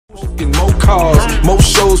getting more calls, more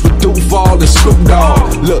shows with Duval and Snoop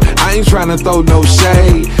Dogg. Look, I ain't tryna throw no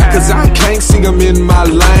shade, cause I can't see them in my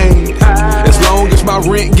lane. As long as my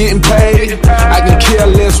rent getting paid, I can care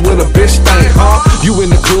less what a bitch think, huh? You in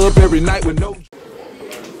the club every night with no.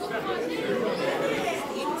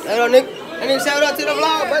 Hey, nigga. I need to shout out to the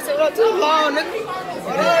vlog, but shout out to the vlog, nigga.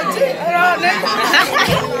 Hold on, G. Hold on, nigga.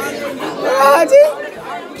 Hold on, G.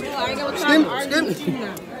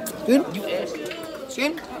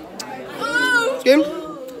 Skim.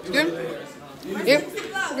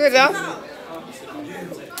 Good job.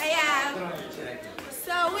 Hey,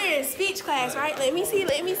 so we're in speech class, right? Let me see.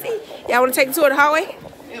 Y'all want to take a tour of the hallway?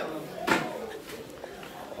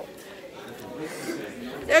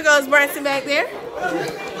 There goes Brunson back there.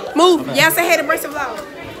 Move. Y'all say hey to Brunson Vlog.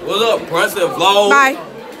 What's up, Brunson Vlog? Bye.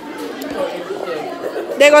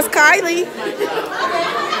 There goes Kylie.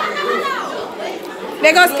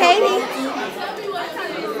 There goes Katie.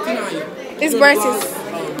 It's Brunson's.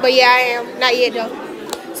 But yeah, I am. Not yet, though.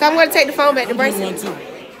 So I'm going to take the phone back to Brunson.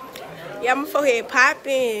 Yeah, my forehead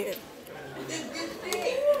popping.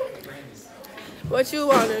 What you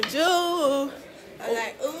want to do? I'm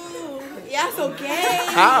like, ooh. Y'all so gay.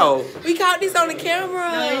 How? We caught this on the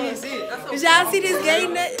camera. No, you didn't see it. Did y'all see this gay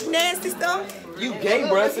nasty stuff? You gay,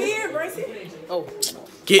 Brunson? Here, Brunson. Oh.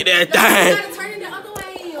 Get that thing. You gotta turn it the other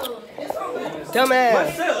way. Dumbass.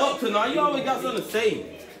 What's that up tonight? You always got something to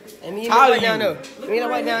say. And me right down there. Me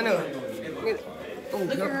right down there.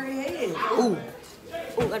 Look at her head. Ooh,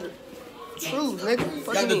 like the truth, nigga.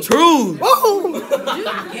 Got the truth. Woo!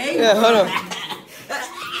 Yeah, hold on.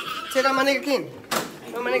 Check out my nigga Kenny.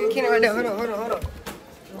 Oh, my nigga Kenny right there. Hold on.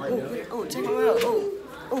 Oh, check him out.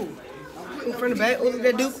 Oh. From the back. Oh, look at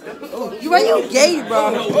that dude. Oh, you gay, bro.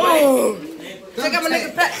 Oh. Check out my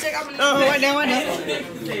nigga Pat. Check out my nigga Pat. Right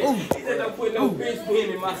there. Oh. He said don't put no bitch pin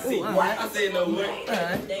in my seat. I said no way.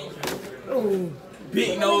 Oh.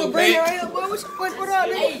 Big nose Bring it back. right here, boy. What up,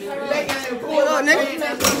 nigga? What up, nigga?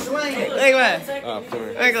 Leg line.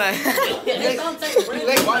 Leg line.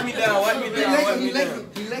 Wipe me down. You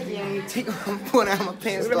lucky I ain't take I'm pulling out my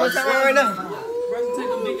pants. What am I talking right now? Brunson, take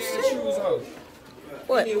them big ass shoes off.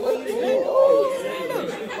 What?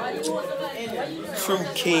 True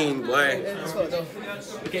king, boy.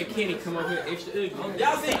 Look at Kenny come up here extra ugly.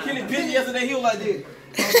 Y'all seen Kenny picture yesterday? He was like this.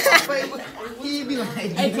 He be like,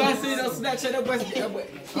 Hey, can I see it on Snapchat? That boy he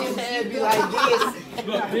be like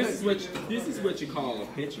this. look, this is what you call a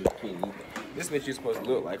picture, Kenny. This is what you're supposed to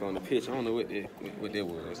look like on the pitch. I don't know what that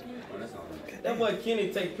was. That boy Kenny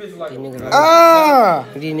take pictures like. Ah!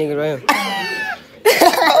 These niggas right here.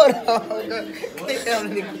 Hold on. Take down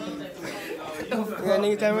the nigga. Yeah,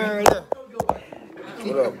 nigga time right there.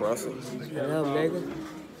 What up, Brunson? What up, nigga?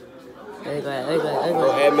 Hey, go.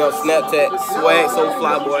 Add me on Snapchat,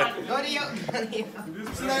 Swagsoflyboy.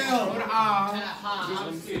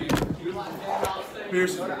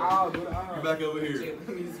 Pearson, you back over here.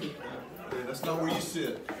 That's not where you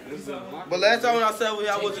sit. But last time when I sat with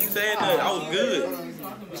you, I wasn't saying that. I was good.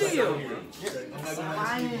 Chill.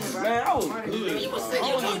 Man, I was good. I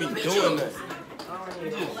don't even be doing that.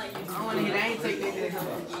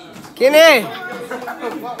 Kenny!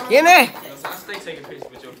 I stay taking pictures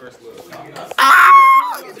with your first look.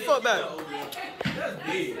 Ah! Get the fuck back. That's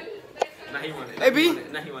big. Now he want it. Hey, B.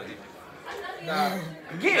 Now he want it.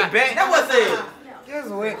 Get it back. That was it. Here's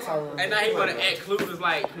a wet song. And now he want to act clueless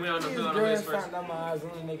like we on the hood on his first. Out my eyes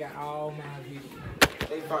when they got all my videos.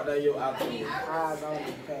 They found out your outfit. Eyes on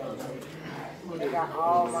the past. They got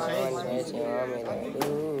all my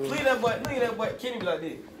Look at that boy. Kenny be like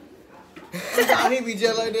this. He be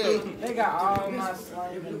just like that. They got all my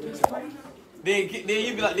slime. Then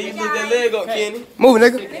you be like, then you lift that leg up, Kenny. Move,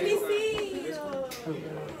 nigga. Let me see.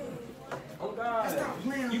 Oh God.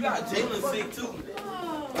 You got Jalen sick too.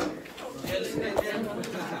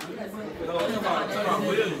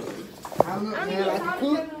 I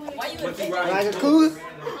like a cougar.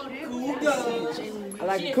 I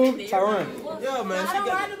like a cougar. Tyron. Yeah, man. She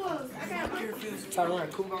got. Tyron,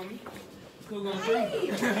 cougar on me. I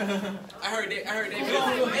heard they Hey, I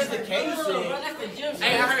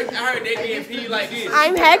heard they being P like this.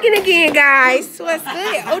 I'm hacking again, guys. What's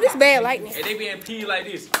good? Oh, this bad lightning. And they being P like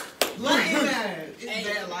this. Look at that. It's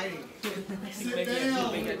bad lighting. Sit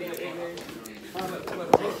down.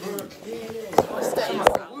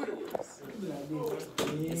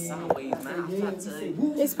 It's sideways, man. I'm trying to tell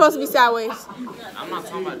you. It's supposed to be sideways. I'm not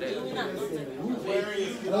talking about that.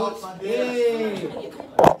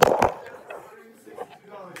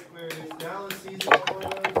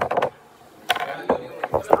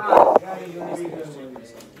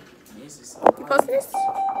 Post this.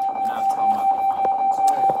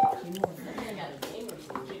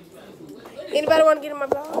 Anybody want to get in my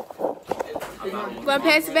vlog? Gonna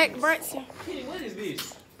pass it back to Branson. What is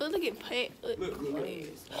this? Look at Pat.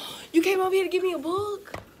 You came over here to give me a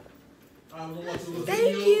book?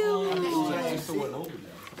 Thank you.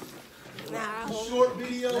 Nah. Short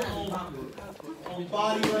video on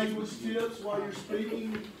body language tips while you're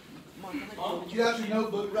speaking. You have your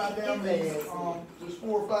notebook, write down these. There's 4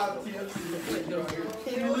 or 5 tips.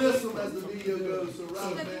 You list them as the video goes, so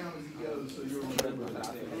write them down as he goes, so you'll remember.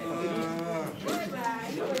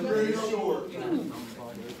 Very short.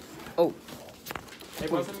 Oh, Hey,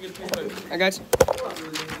 bro, let me get a piece of paper. I got you.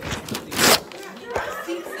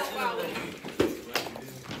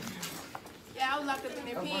 Yeah, I was locked up in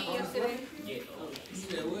their pen yesterday.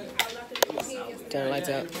 Turn the lights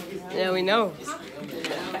out. Yeah, we know.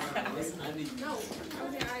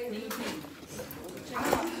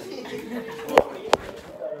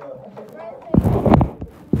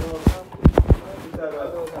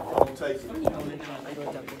 Don't take it.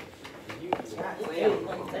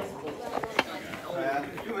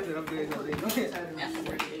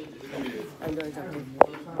 I'm doing something.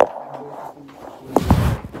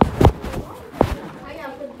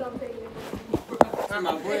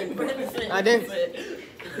 I did.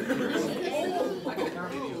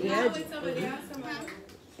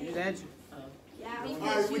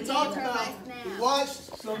 Alright, we talked about, we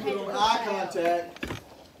watched something on eye contact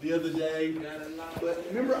the other day, but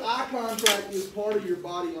remember eye contact is part of your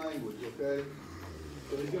body language, okay?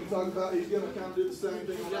 So he's going to talk about, he's going to kind of do the same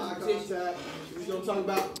thing on eye contact. He's going to talk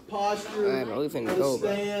about posture, Alright, bro, we finna how go, to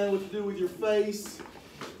bro. stand, what to do with your face.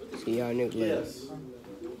 See y'all new later. Yes.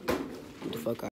 Get the fuck out.